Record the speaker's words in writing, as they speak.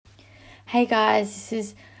Hey guys, this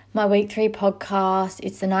is my week 3 podcast.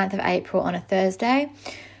 It's the 9th of April on a Thursday.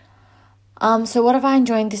 So what have I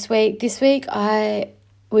enjoyed this week? This week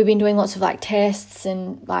we've been doing lots of tests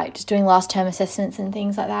and just doing last term assessments and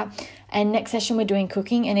things like that. And next session we're doing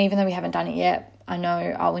cooking, and even though we haven't done it yet, I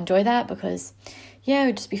know I'll enjoy that because it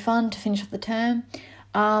would just be fun to finish off the term.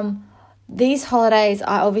 These holidays,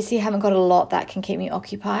 I obviously haven't got a lot that can keep me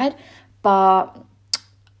occupied, but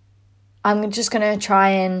I'm just going to try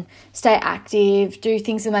and stay active, do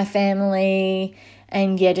things with my family,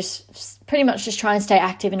 and just pretty much just try and stay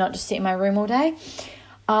active and not just sit in my room all day.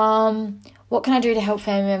 What can I do to help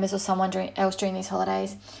family members or someone else during these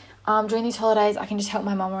holidays? During these holidays, I can just help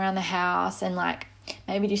my mum around the house and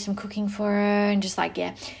maybe do some cooking for her and just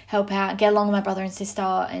help out, get along with my brother and sister,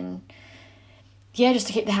 and just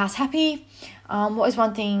to keep the house happy. What is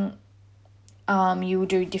one thing you will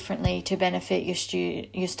do differently to benefit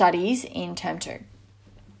your studies in term 2?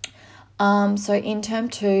 So in term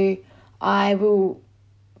 2, I will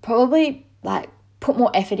probably put more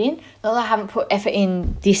effort in. Not that I haven't put effort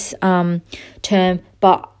in this term,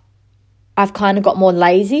 but I've kind of got more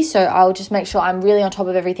lazy. So I'll just make sure I'm really on top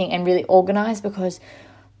of everything and really organised, because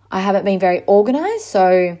I haven't been very organised.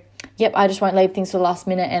 So I just won't leave things to the last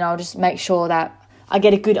minute, and I'll just make sure that I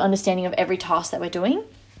get a good understanding of every task that we're doing.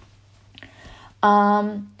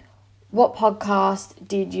 What podcast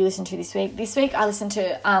did you listen to this week? This week I listened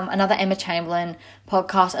to another Emma Chamberlain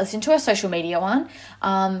podcast. I listened to her social media one.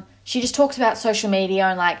 She just talks about social media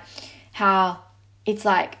and how it's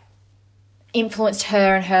influenced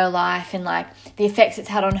her and her life, and the effects it's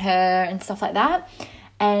had on her and stuff like that.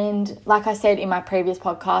 And like I said in my previous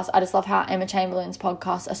podcast, I just love how Emma Chamberlain's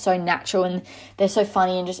podcasts are so natural and they're so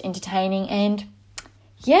funny and just entertaining. And